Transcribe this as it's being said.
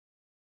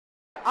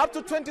Up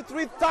to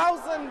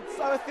 23,000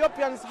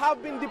 Ethiopians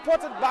have been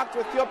deported back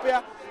to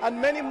Ethiopia,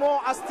 and many more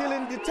are still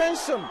in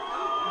detention.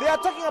 They are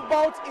talking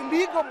about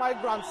illegal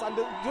migrants, and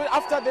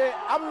after the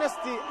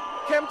amnesty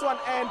came to an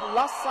end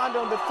last Sunday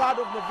on the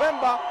 3rd of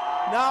November,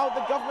 now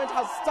the government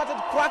has started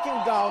cracking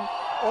down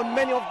on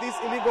many of these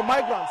illegal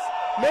migrants.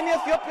 Many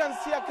Ethiopians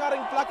here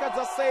carrying placards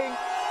are saying,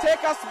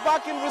 "Take us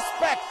back in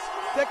respect,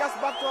 take us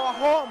back to our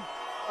home,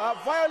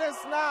 violence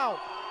now,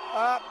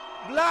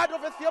 blood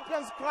of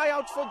Ethiopians cry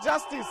out for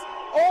justice."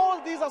 All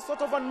these are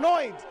sort of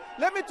annoyed.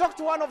 Let me talk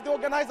to one of the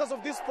organizers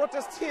of this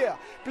protest here.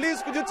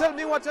 Please, could you tell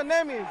me what your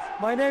name is?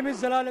 My name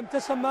is Zelalem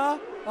Tesama.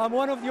 I'm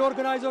one of the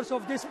organizers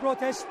of this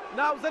protest.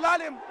 Now,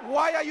 Zelalem,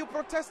 why are you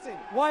protesting?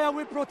 Why are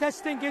we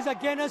protesting is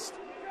against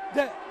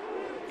the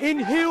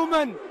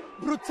inhuman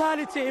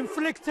brutality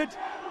inflicted,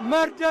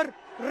 murder,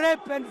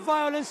 rape and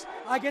violence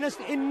against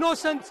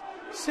innocent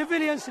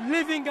civilians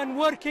living and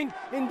working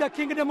in the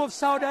Kingdom of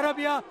Saudi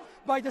Arabia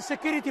by the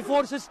security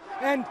forces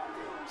and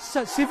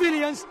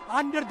civilians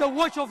under the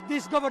watch of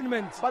this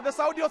government. But the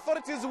Saudi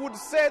authorities would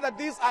say that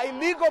these are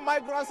illegal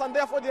migrants and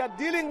therefore they are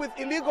dealing with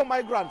illegal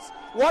migrants.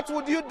 What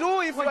would you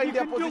do if you are in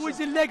their position? What you can do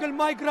with illegal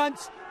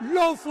migrants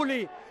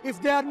lawfully.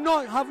 If they have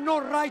no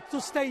right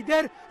to stay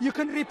there, you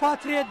can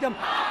repatriate them.